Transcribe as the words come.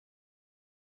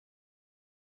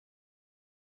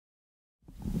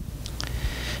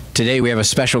Today we have a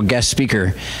special guest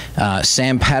speaker.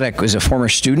 Sam Paddock was a former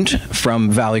student from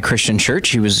Valley Christian Church.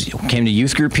 He came to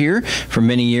youth group here for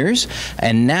many years,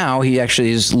 and now he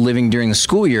actually is living during the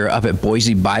school year up at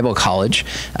Boise Bible College,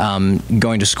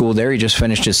 going to school there. He just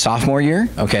finished his sophomore year,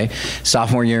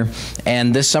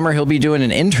 and this summer he'll be doing an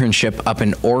internship up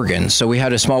in Oregon. So we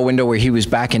had a small window where he was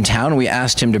back in town, and we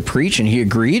asked him to preach, and he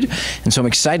agreed. And so I'm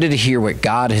excited to hear what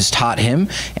God has taught him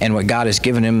and what God has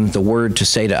given him the word to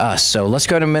say to us. So let's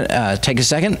go to take a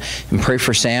second and pray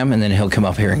for Sam, and then he'll come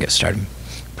up here and get started.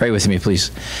 Pray with me, please.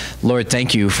 Lord,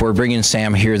 thank you for bringing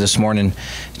Sam here this morning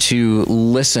to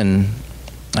listen,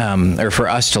 or for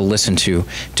us to listen to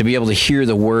be able to hear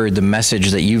the word, the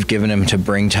message that you've given him to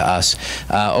bring to us.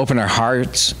 Open our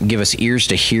hearts, give us ears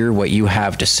to hear what you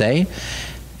have to say,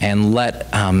 and let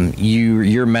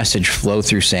your message flow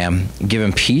through Sam. Give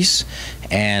him peace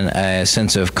and a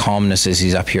sense of calmness as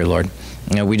he's up here, Lord.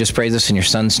 We just pray this in your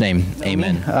son's name.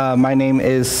 Amen. My name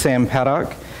is Sam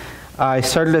Paddock. I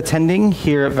started attending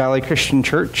here at Valley Christian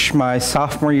Church my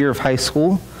sophomore year of high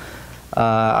school.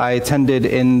 I attended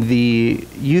in the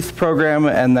youth program,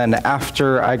 and then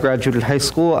after I graduated high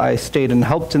school, I stayed and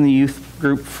helped in the youth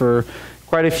group for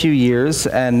quite a few years,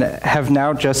 and have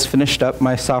now just finished up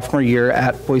my sophomore year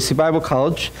at Boise Bible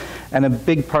College. And a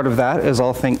big part of that is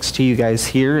all thanks to you guys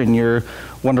here and your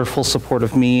wonderful support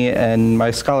of me and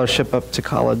my scholarship up to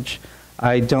college.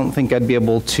 I don't think I'd be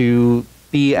able to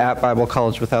be at Bible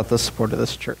College without the support of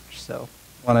this church. So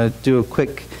I want to do a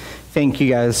quick thank you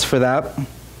guys for that.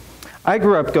 I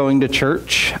grew up going to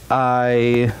church.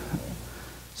 I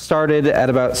started at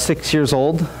about 6 years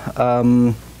old.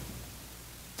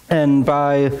 And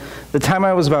by the time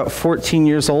I was about 14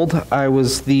 years old, I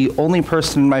was the only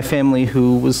person in my family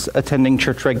who was attending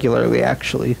church regularly,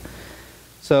 actually.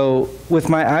 So with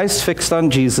my eyes fixed on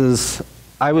Jesus,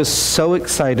 I was so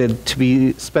excited to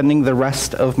be spending the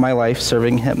rest of my life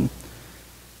serving him.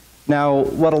 Now,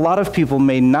 what a lot of people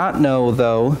may not know,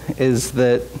 though, is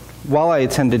that while I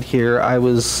attended here, I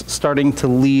was starting to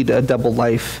lead a double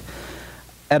life.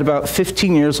 At about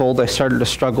 15 years old, I started to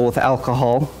struggle with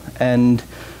alcohol, and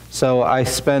so I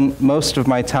spent most of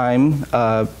my time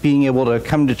being able to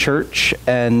come to church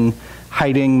and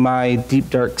hiding my deep,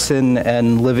 dark sin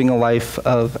and living a life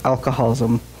of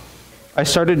alcoholism. I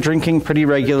started drinking pretty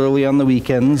regularly on the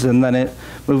weekends, and then it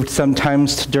moved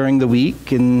sometimes to during the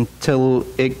week until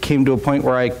it came to a point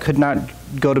where I could not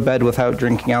go to bed without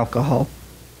drinking alcohol.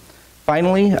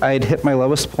 Finally, I had hit my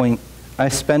lowest point. I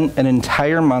spent an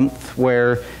entire month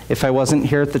where if I wasn't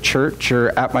here at the church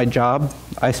or at my job,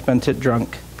 I spent it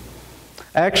drunk.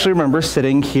 I actually remember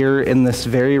sitting here in this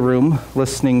very room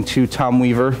listening to Tom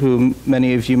Weaver, who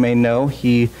many of you may know.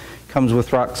 He comes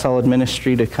with Rock Solid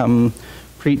Ministry to come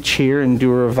preach here and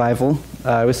do a revival.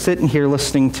 I was sitting here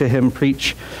listening to him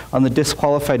preach on the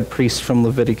disqualified priest from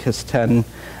Leviticus 10,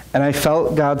 and I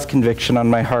felt God's conviction on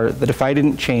my heart that if I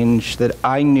didn't change, that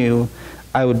I knew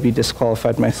I would be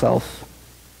disqualified myself.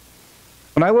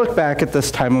 When I look back at this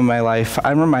time of my life,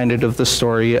 I'm reminded of the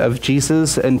story of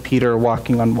Jesus and Peter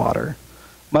walking on water.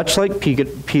 Much like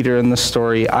Peter in the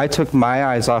story, I took my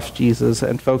eyes off Jesus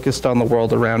and focused on the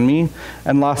world around me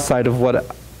and lost sight of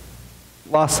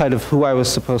who I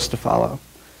was supposed to follow.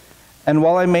 And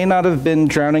while I may not have been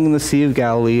drowning in the Sea of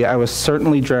Galilee, I was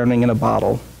certainly drowning in a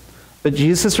bottle. But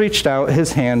Jesus reached out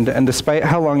his hand, and despite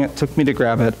how long it took me to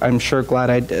grab it, I'm sure glad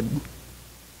I did.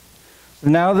 So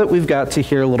now that we've got to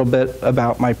hear a little bit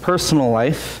about my personal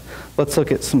life, let's look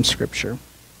at some scripture.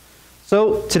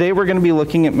 So today we're going to be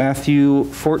looking at Matthew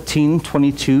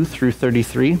 14:22 through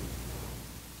 33.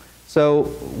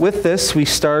 So with this, we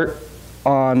start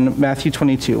on Matthew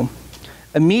 22.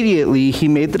 Immediately, he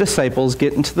made the disciples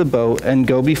get into the boat and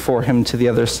go before him to the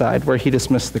other side, where he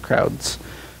dismissed the crowds.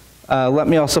 Let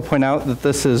me also point out that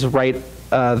this is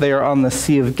they are on the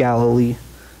Sea of Galilee.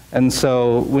 And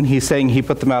so when he's saying he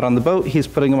put them out on the boat, he's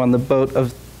putting them on the boat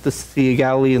of the Sea of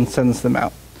Galilee and sends them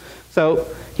out. So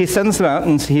he sends them out,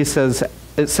 and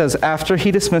it says, after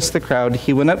he dismissed the crowd,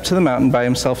 he went up to the mountain by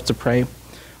himself to pray.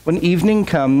 When evening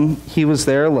came, he was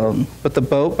there alone, but the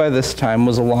boat by this time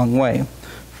was a long way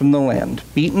from the land,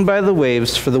 beaten by the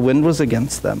waves, for the wind was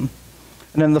against them.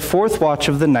 And in the fourth watch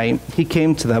of the night, he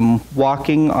came to them,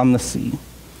 walking on the sea.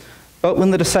 But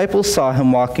when the disciples saw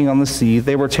him walking on the sea,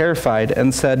 they were terrified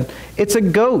and said, "It's a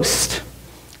ghost!"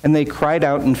 And they cried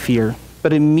out in fear.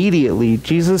 But immediately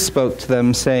Jesus spoke to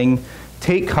them, saying,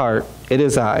 "Take heart, it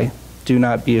is I. Do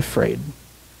not be afraid."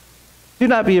 Do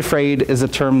not be afraid is a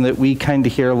term that we kind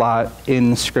of hear a lot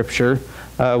in Scripture.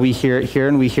 We hear it here,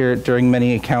 and we hear it during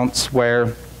many accounts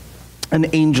where an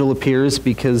angel appears,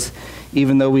 because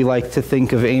even though we like to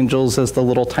think of angels as the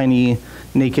little tiny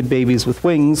naked babies with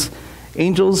wings,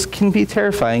 angels can be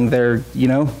terrifying. They're,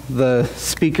 the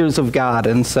speakers of God.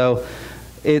 And so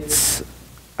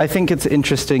I think it's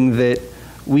interesting that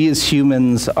we as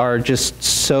humans are just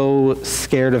so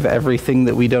scared of everything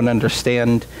that we don't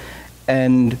understand.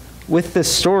 And with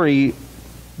this story,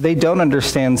 they don't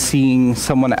understand seeing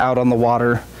someone out on the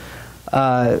water.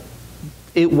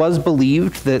 It was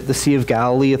believed that the Sea of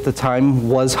Galilee at the time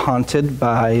was haunted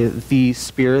by the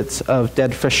spirits of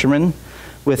dead fishermen.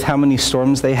 With how many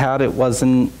storms they had, it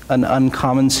wasn't an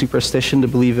uncommon superstition to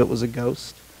believe it was a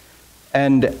ghost.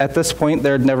 And at this point,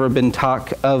 there had never been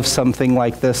talk of something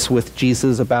like this with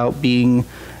Jesus about being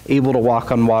able to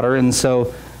walk on water. And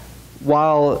so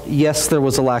while, yes, there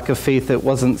was a lack of faith, it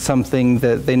wasn't something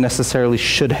that they necessarily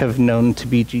should have known to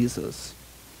be Jesus.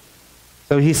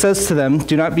 So he says to them,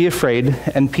 "Do not be afraid."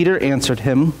 And Peter answered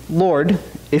him, "Lord,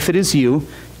 if it is you,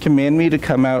 command me to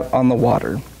come out on the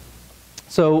water."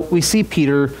 So we see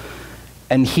Peter,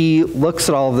 and he looks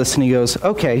at all of this and he goes,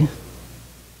 "Okay,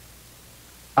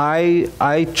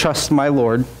 I trust my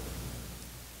Lord.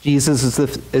 Jesus,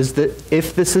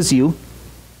 if this is you,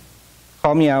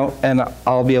 call me out and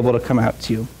I'll be able to come out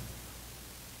to you."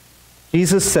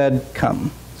 Jesus said,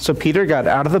 "Come." So Peter got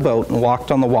out of the boat and walked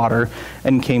on the water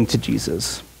and came to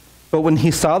Jesus. But when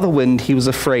he saw the wind, he was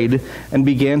afraid and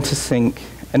began to sink.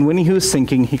 And when he was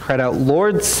sinking, he cried out,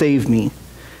 "Lord, save me."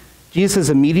 Jesus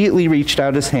immediately reached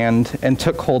out his hand and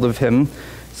took hold of him,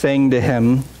 saying to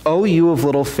him, "O you of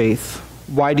little faith,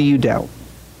 why do you doubt?"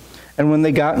 And when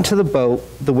they got into the boat,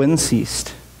 the wind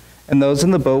ceased, and those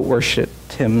in the boat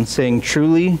worshipped him, saying,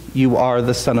 "Truly, you are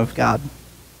the Son of God."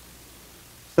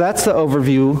 So that's the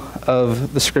overview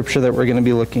of the scripture that we're going to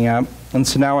be looking at. And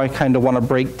so now I kind of want to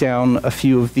break down a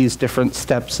few of these different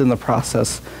steps in the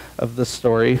process of the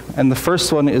story. And the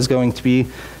first one is going to be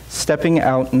stepping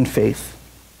out in faith.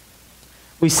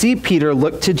 We see Peter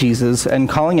look to Jesus and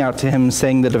calling out to him,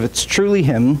 saying that if it's truly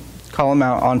him, call him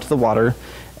out onto the water,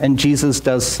 and Jesus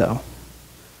does so.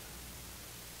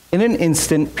 In an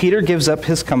instant, Peter gives up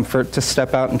his comfort to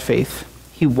step out in faith.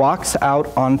 He walks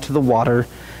out onto the water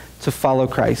to follow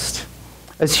Christ.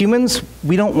 As humans,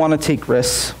 we don't want to take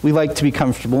risks. We like to be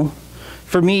comfortable.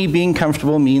 For me, being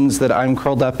comfortable means that I'm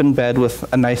curled up in bed with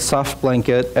a nice soft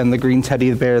blanket and the green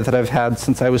teddy bear that I've had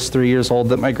since I was 3 years old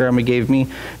that my grandma gave me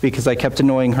because I kept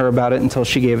annoying her about it until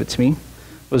she gave it to me.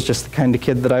 I was just the kind of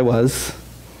kid that I was.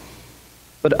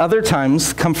 But other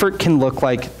times, comfort can look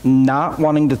like not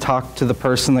wanting to talk to the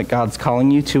person that God's calling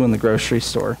you to in the grocery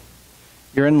store.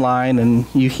 You're in line and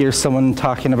you hear someone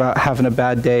talking about having a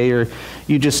bad day, or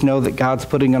you just know that God's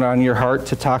putting it on your heart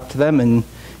to talk to them, and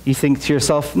you think to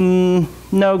yourself,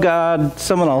 no, God,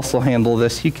 someone else will handle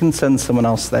this. You can send someone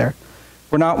else there.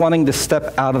 We're not wanting to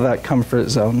step out of that comfort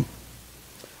zone.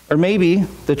 Or maybe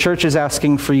the church is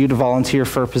asking for you to volunteer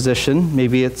for a position.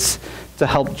 Maybe it's to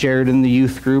help Jared in the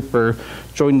youth group or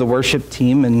join the worship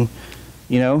team, and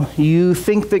you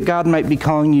think that God might be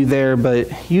calling you there,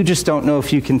 but you just don't know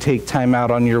if you can take time out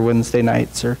on your Wednesday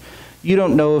nights, or you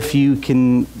don't know if you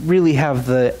can really have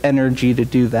the energy to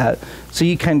do that. So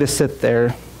you kind of sit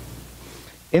there.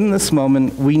 In this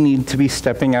moment, we need to be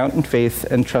stepping out in faith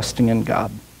and trusting in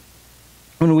God.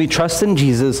 When we trust in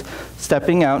Jesus,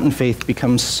 stepping out in faith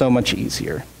becomes so much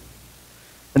easier.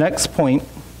 The next point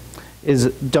is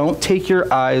don't take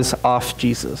your eyes off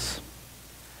Jesus.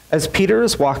 As Peter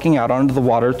is walking out onto the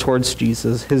water towards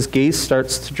Jesus, his gaze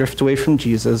starts to drift away from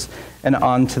Jesus and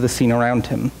onto the scene around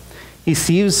him. He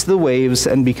sees the waves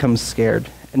and becomes scared,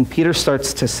 and Peter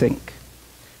starts to sink.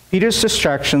 Peter's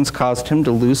distractions caused him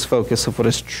to lose focus of what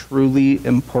is truly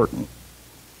important.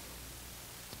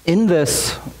 In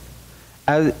this,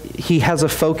 he has a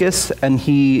focus and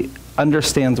he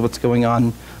understands what's going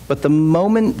on, but the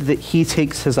moment that he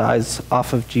takes his eyes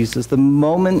off of Jesus, the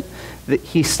moment that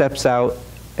he steps out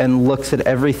and looks at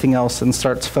everything else and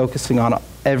starts focusing on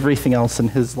everything else in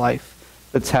his life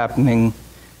that's happening,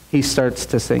 he starts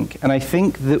to sink. And I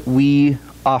think that we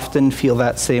often feel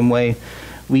that same way.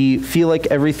 We feel like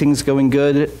everything's going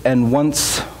good, and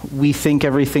once we think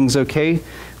everything's okay,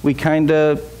 we kind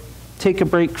of take a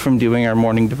break from doing our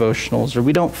morning devotionals, or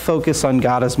we don't focus on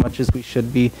God as much as we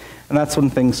should be, and that's when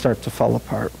things start to fall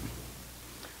apart.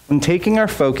 When taking our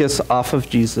focus off of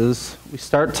Jesus, we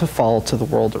start to fall to the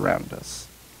world around us.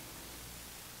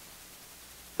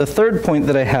 The third point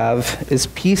that I have is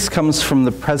peace comes from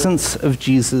the presence of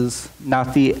Jesus,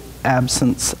 not the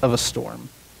absence of a storm.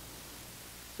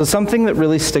 So something that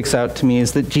really sticks out to me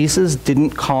is that Jesus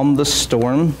didn't calm the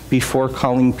storm before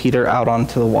calling Peter out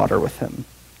onto the water with him.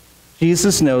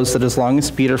 Jesus knows that as long as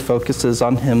Peter focuses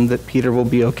on him, that Peter will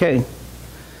be okay.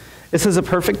 This is a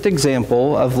perfect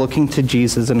example of looking to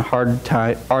Jesus in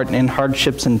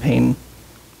hardships and pain.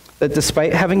 That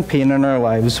despite having pain in our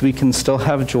lives, we can still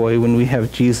have joy when we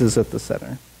have Jesus at the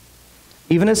center.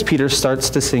 Even as Peter starts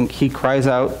to sink, he cries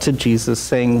out to Jesus,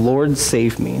 saying, "Lord,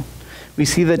 save me." We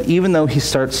see that even though he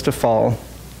starts to fall,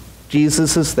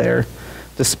 Jesus is there,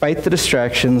 despite the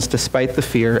distractions, despite the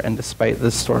fear, and despite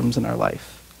the storms in our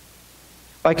life.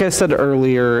 Like I said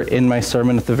earlier in my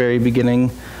sermon at the very beginning,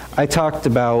 I talked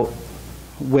about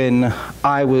when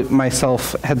I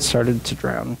myself had started to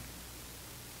drown.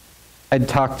 I'd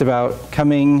talked about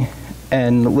coming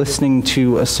and listening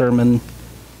to a sermon,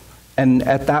 and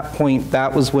at that point,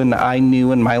 that was when I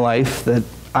knew in my life that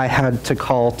I had to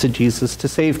call to Jesus to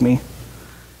save me.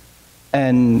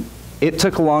 And it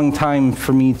took a long time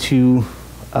for me to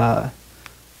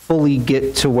fully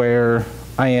get to where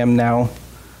I am now.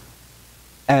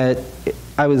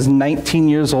 I was 19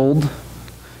 years old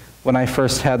when I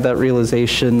first had that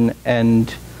realization,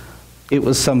 and it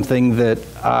was something that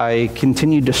I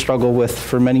continued to struggle with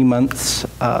for many months,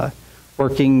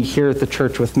 working here at the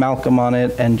church with Malcolm on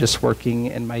it and just working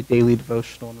in my daily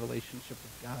devotional and relationship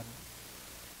with God.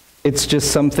 It's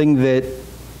just something that,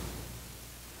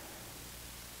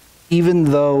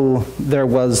 even though there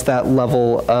was that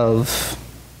level of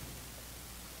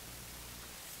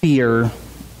fear,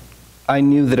 I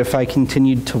knew that if I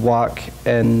continued to walk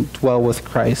and dwell with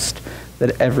Christ,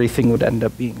 that everything would end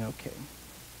up being okay.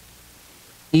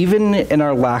 Even in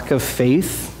our lack of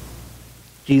faith,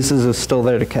 Jesus is still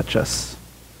there to catch us.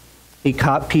 He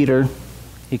caught Peter,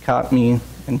 he caught me,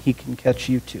 and he can catch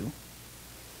you too.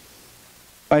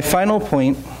 My final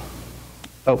point,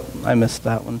 I missed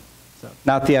that one. So,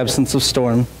 not the absence of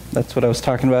storm. That's what I was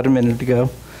talking about a minute ago.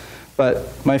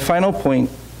 But my final point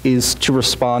is to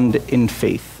respond in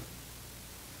faith.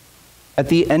 At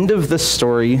the end of this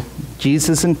story,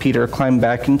 Jesus and Peter climb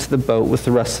back into the boat with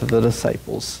the rest of the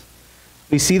disciples.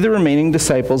 We see the remaining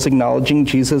disciples acknowledging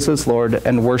Jesus as Lord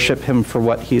and worship him for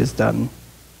what he has done.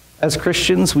 As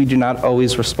Christians, we do not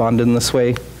always respond in this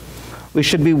way. We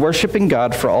should be worshiping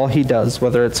God for all he does,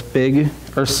 whether it's big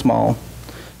or small.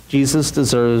 Jesus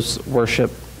deserves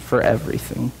worship for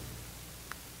everything.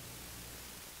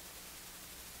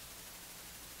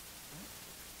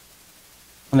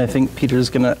 And I think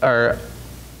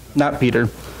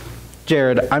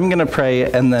Jared, I'm going to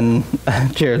pray, and then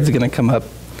Jared's going to come up.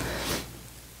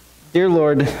 Dear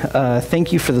Lord,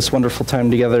 thank you for this wonderful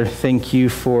time together. Thank you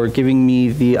for giving me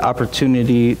the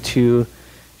opportunity to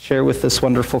share with this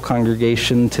wonderful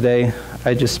congregation today.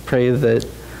 I just pray that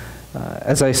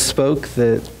as I spoke,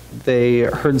 that they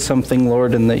heard something,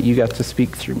 Lord, and that you got to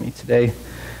speak through me today.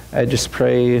 I just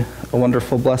pray a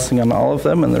wonderful blessing on all of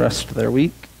them and the rest of their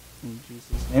week. In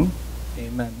Jesus' name.